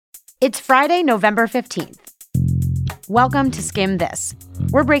It's Friday, November 15th. Welcome to Skim This.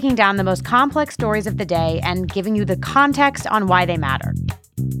 We're breaking down the most complex stories of the day and giving you the context on why they matter.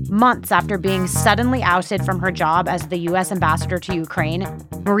 Months after being suddenly ousted from her job as the U.S. ambassador to Ukraine,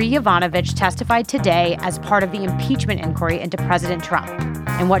 Marie Yovanovitch testified today as part of the impeachment inquiry into President Trump.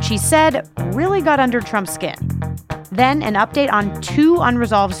 And what she said really got under Trump's skin. Then an update on two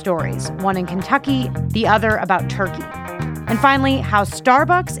unresolved stories, one in Kentucky, the other about Turkey. And finally, how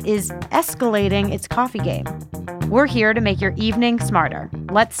Starbucks is escalating its coffee game. We're here to make your evening smarter.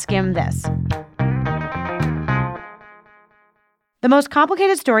 Let's skim this. The most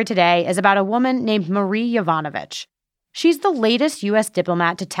complicated story today is about a woman named Marie Yovanovitch. She's the latest U.S.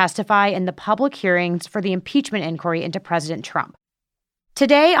 diplomat to testify in the public hearings for the impeachment inquiry into President Trump.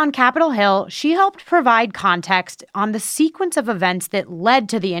 Today on Capitol Hill, she helped provide context on the sequence of events that led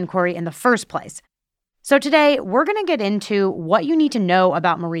to the inquiry in the first place. So today, we're going to get into what you need to know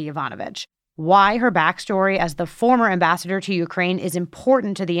about Marie Yovanovitch, why her backstory as the former ambassador to Ukraine is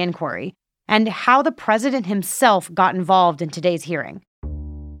important to the inquiry, and how the president himself got involved in today's hearing.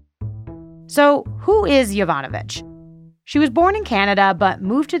 So, who is Yovanovitch? She was born in Canada but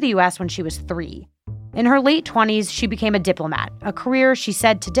moved to the U.S. when she was 3. In her late 20s, she became a diplomat, a career she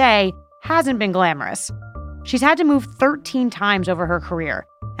said today hasn't been glamorous. She's had to move 13 times over her career,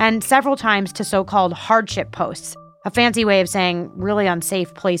 and several times to so-called hardship posts, a fancy way of saying really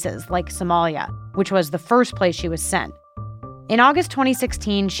unsafe places like Somalia, which was the first place she was sent. In August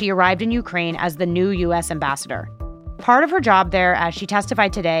 2016, she arrived in Ukraine as the new U.S. ambassador. Part of her job there, as she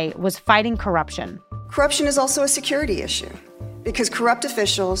testified today, was fighting corruption. Corruption is also a security issue because corrupt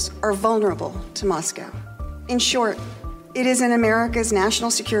officials are vulnerable to Moscow. In short, it is in America's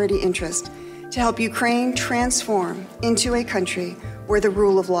national security interest to help Ukraine transform into a country where the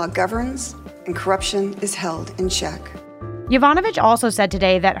rule of law governs and corruption is held in check. Yovanovitch also said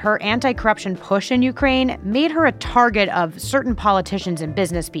today that her anti-corruption push in Ukraine made her a target of certain politicians and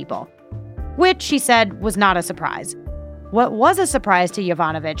business people, which she said was not a surprise. What was a surprise to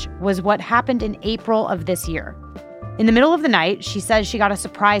Yovanovitch was what happened in April of this year. In the middle of the night, she says she got a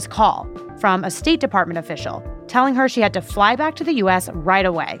surprise call from a State Department official telling her she had to fly back to the U.S. right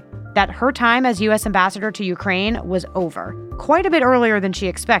away, that her time as U.S. ambassador to Ukraine was over, quite a bit earlier than she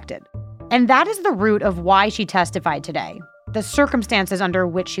expected. And that is the root of why she testified today, the circumstances under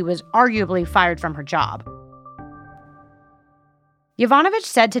which she was arguably fired from her job. Yovanovitch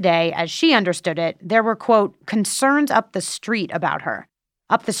said today, as she understood it, there were, quote, concerns up the street about her.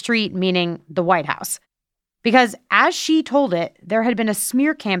 Up the street meaning the White House. Because as she told it, there had been a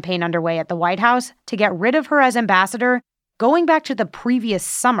smear campaign underway at the White House to get rid of her as ambassador going back to the previous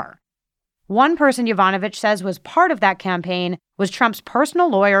summer. One person Yovanovitch says was part of that campaign was Trump's personal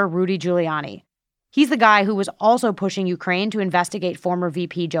lawyer, Rudy Giuliani. He's the guy who was also pushing Ukraine to investigate former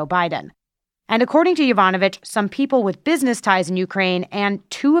VP Joe Biden. And according to Yovanovitch, some people with business ties in Ukraine and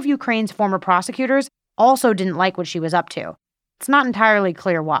 2 of Ukraine's former prosecutors also didn't like what she was up to. It's not entirely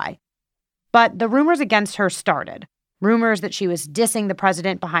clear why. But the rumors against her started. Rumors that she was dissing the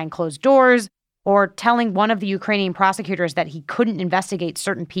president behind closed doors or telling one of the Ukrainian prosecutors that he couldn't investigate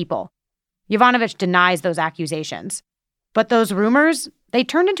certain people. Yovanovitch denies those accusations. But those rumors, they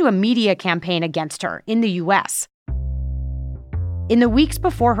turned into a media campaign against her in the U.S. In the weeks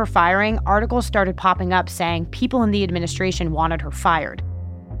before her firing, articles started popping up saying people in the administration wanted her fired.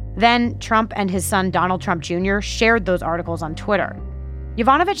 Then Trump and his son Donald Trump Jr. shared those articles on Twitter.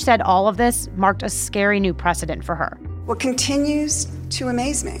 Yovanovitch said all of this marked a scary new precedent for her. What continues to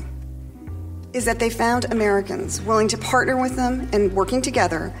amaze me is that they found Americans willing to partner with them, and working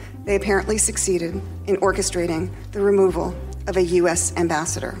together, they apparently succeeded in orchestrating the removal of a U.S.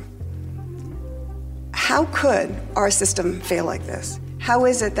 ambassador. How could our system fail like this? How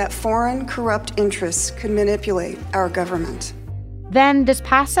is it that foreign corrupt interests could manipulate our government? Then, this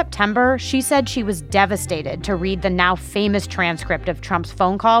past September, she said she was devastated to read the now famous transcript of Trump's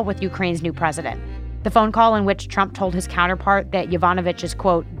phone call with Ukraine's new president. The phone call in which Trump told his counterpart that Yovanovitch is,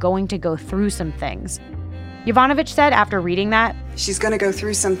 quote, going to go through some things. Yovanovitch said after reading that, she's going to go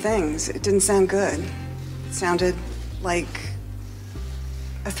through some things. It didn't sound good. It sounded like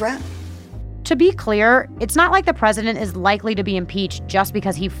a threat. To be clear, it's not like the president is likely to be impeached just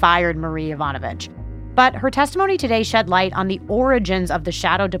because he fired Marie Yovanovitch. But her testimony today shed light on the origins of the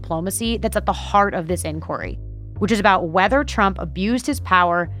shadow diplomacy that's at the heart of this inquiry, which is about whether Trump abused his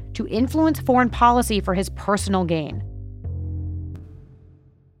power to influence foreign policy for his personal gain.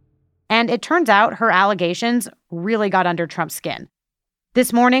 And it turns out her allegations really got under Trump's skin.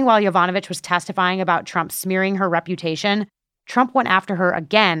 This morning, while Yovanovitch was testifying about Trump smearing her reputation, Trump went after her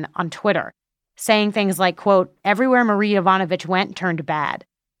again on Twitter, saying things like, quote, everywhere Marie Yovanovitch went turned bad.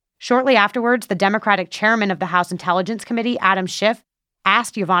 Shortly afterwards, the Democratic chairman of the House Intelligence Committee, Adam Schiff,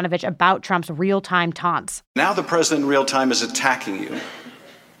 asked Yovanovitch about Trump's real-time taunts. Now the president in real time is attacking you.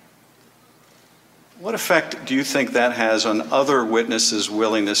 What effect do you think that has on other witnesses'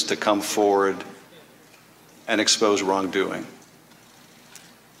 willingness to come forward and expose wrongdoing?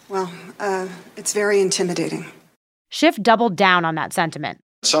 Well, it's very intimidating. Schiff doubled down on that sentiment.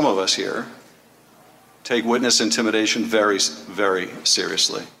 Some of us here take witness intimidation very, very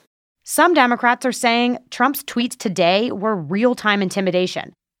seriously. Some Democrats are saying Trump's tweets today were real-time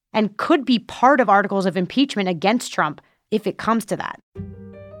intimidation and could be part of articles of impeachment against Trump if it comes to that.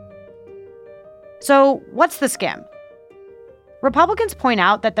 So what's the skim? Republicans point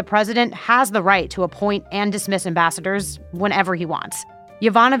out that the president has the right to appoint and dismiss ambassadors whenever he wants.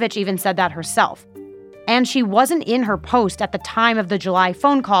 Yovanovitch even said that herself. And she wasn't in her post at the time of the July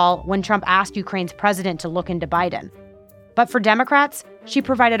phone call when Trump asked Ukraine's president to look into Biden. But for Democrats, she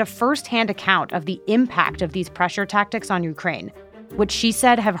provided a first-hand account of the impact of these pressure tactics on Ukraine, which she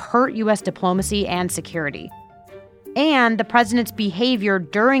said have hurt U.S. diplomacy and security. And the president's behavior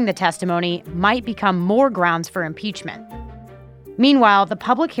during the testimony might become more grounds for impeachment. Meanwhile, the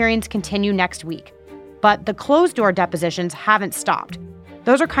public hearings continue next week, but the closed-door depositions haven't stopped.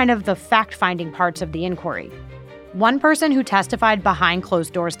 Those are kind of the fact-finding parts of the inquiry. One person who testified behind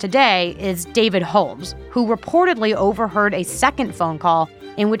closed doors today is David Holmes, who reportedly overheard a second phone call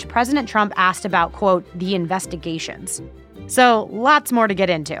in which President Trump asked about, quote, the investigations. So lots more to get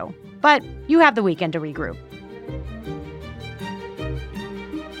into, but you have the weekend to regroup.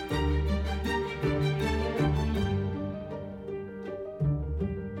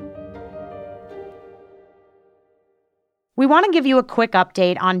 We want to give you a quick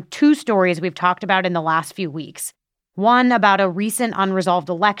update on two stories we've talked about in the last few weeks. One about a recent unresolved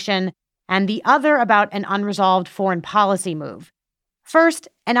election, and the other about an unresolved foreign policy move. First,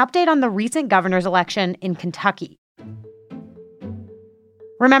 an update on the recent governor's election in Kentucky.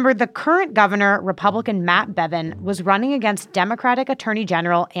 Remember, the current governor, Republican Matt Bevin, was running against Democratic Attorney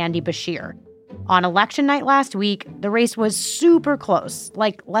General Andy Beshear. On election night last week, the race was super close,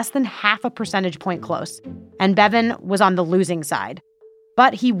 like less than half a percentage point close, and Bevin was on the losing side.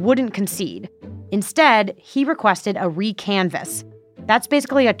 But he wouldn't concede. Instead, he requested a recanvass. That's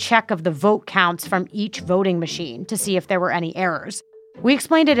basically a check of the vote counts from each voting machine to see if there were any errors. We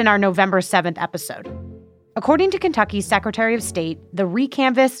explained it in our November 7th episode. According to Kentucky's Secretary of State, the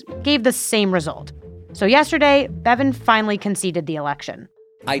recanvass gave the same result. So yesterday, Bevin finally conceded the election.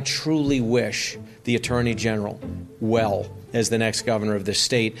 I truly wish the Attorney General well as the next governor of the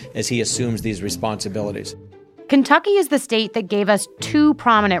state as he assumes these responsibilities. Kentucky is the state that gave us two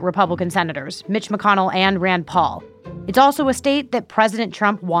prominent Republican senators, Mitch McConnell and Rand Paul. It's also a state that President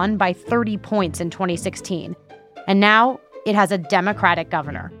Trump won by 30 points in 2016. And now it has a Democratic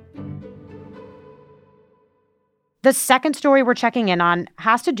governor. The second story we're checking in on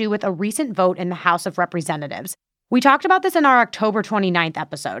has to do with a recent vote in the House of Representatives. We talked about this in our October 29th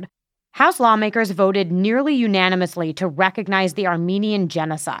episode. House lawmakers voted nearly unanimously to recognize the Armenian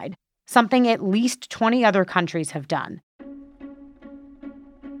genocide, something at least 20 other countries have done.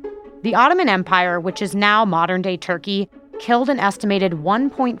 The Ottoman Empire, which is now modern-day Turkey, killed an estimated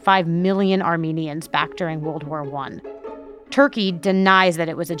 1.5 million Armenians back during World War I. Turkey denies that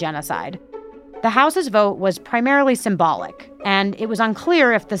it was a genocide. The House's vote was primarily symbolic, and it was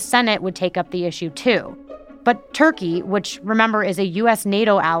unclear if the Senate would take up the issue too. But Turkey, which, remember, is a U.S.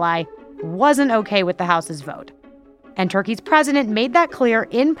 NATO ally, wasn't okay with the House's vote. And Turkey's president made that clear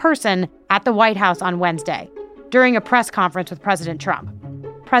in person at the White House on Wednesday, during a press conference with President Trump.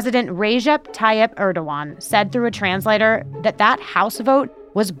 President Recep Tayyip Erdogan said through a translator that House vote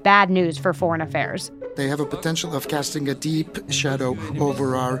was bad news for foreign affairs. They have a potential of casting a deep shadow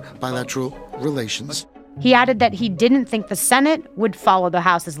over our bilateral relations. He added that he didn't think the Senate would follow the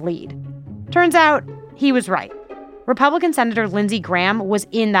House's lead. Turns out, he was right. Republican Senator Lindsey Graham was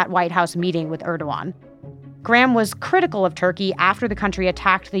in that White House meeting with Erdogan. Graham was critical of Turkey after the country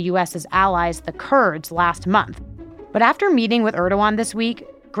attacked the U.S.'s allies, the Kurds, last month. But after meeting with Erdogan this week,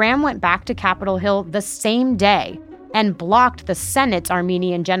 Graham went back to Capitol Hill the same day and blocked the Senate's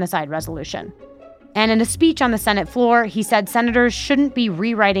Armenian genocide resolution. And in a speech on the Senate floor, he said senators shouldn't be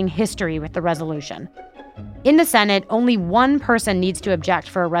rewriting history with the resolution. In the Senate, only one person needs to object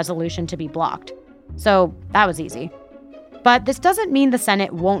for a resolution to be blocked. So that was easy. But this doesn't mean the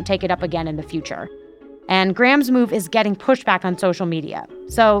Senate won't take it up again in the future. And Graham's move is getting pushback on social media.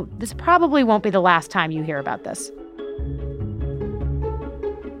 So this probably won't be the last time you hear about this.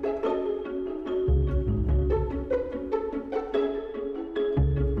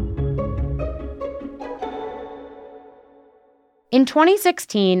 In In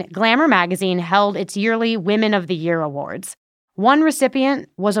 2016, Glamour magazine held its yearly Women of the Year awards. One recipient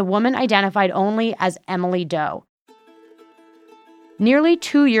was a woman identified only as Emily Doe. Nearly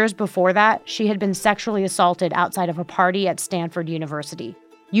 2 years before that, she had been sexually assaulted outside of a party at Stanford University.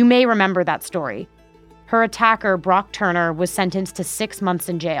 You may remember that story. Her attacker, Brock Turner, was sentenced to 6 months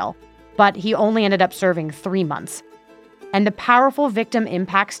in jail, but he only ended up serving 3 months. And the powerful victim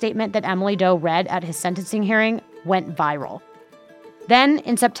impact statement that Emily Doe read at his sentencing hearing went viral. Then,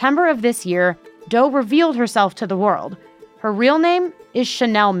 in September of this year, Doe revealed herself to the world. Her real name is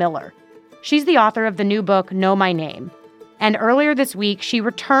Chanel Miller. She's the author of the new book, Know My Name. And earlier this week, she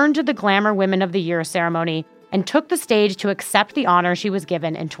returned to the Glamour Women of the Year ceremony and took the stage to accept the honor she was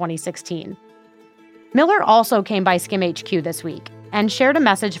given in 2016. Miller also came by Skim HQ this week and shared a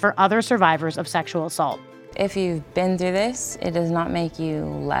message for other survivors of sexual assault. If you've been through this, it does not make you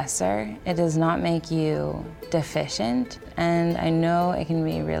lesser. It does not make you deficient. And I know it can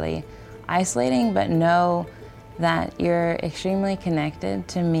be really isolating, but know that you're extremely connected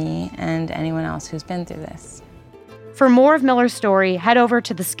to me and anyone else who's been through this. For more of Miller's story, head over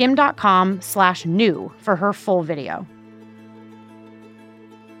to theskim.com/new for her full video.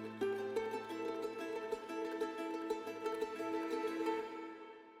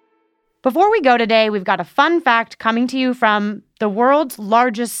 Before we go today, we've got a fun fact coming to you from the world's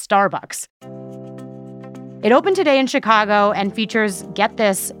largest Starbucks. It opened today in Chicago and features, get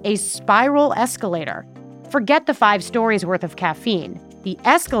this, a spiral escalator. Forget the 5 stories worth of caffeine. The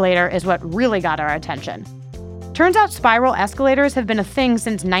escalator is what really got our attention. Turns out spiral escalators have been a thing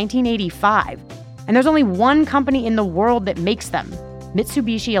since 1985, and there's only one company in the world that makes them,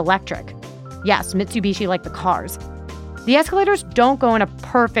 Mitsubishi Electric. Yes, Mitsubishi like the cars. The escalators don't go in a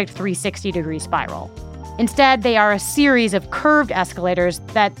perfect 360-degree spiral. Instead, they are a series of curved escalators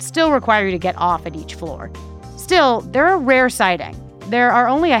that still require you to get off at each floor. Still, they're a rare sighting. There are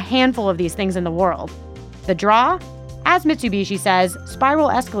only a handful of these things in the world. The draw? As Mitsubishi says, spiral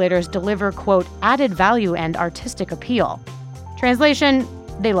escalators deliver, quote, added value and artistic appeal. Translation,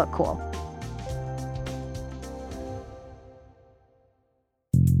 they look cool.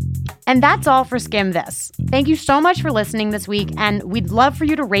 And that's all for Skim This. Thank you so much for listening this week, and we'd love for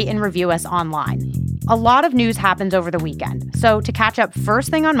you to rate and review us online. A lot of news happens over the weekend, so to catch up first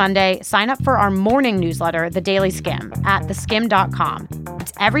thing on Monday, sign up for our morning newsletter, The Daily Skim, at theskim.com.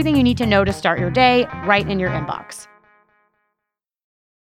 It's everything you need to know to start your day right in your inbox.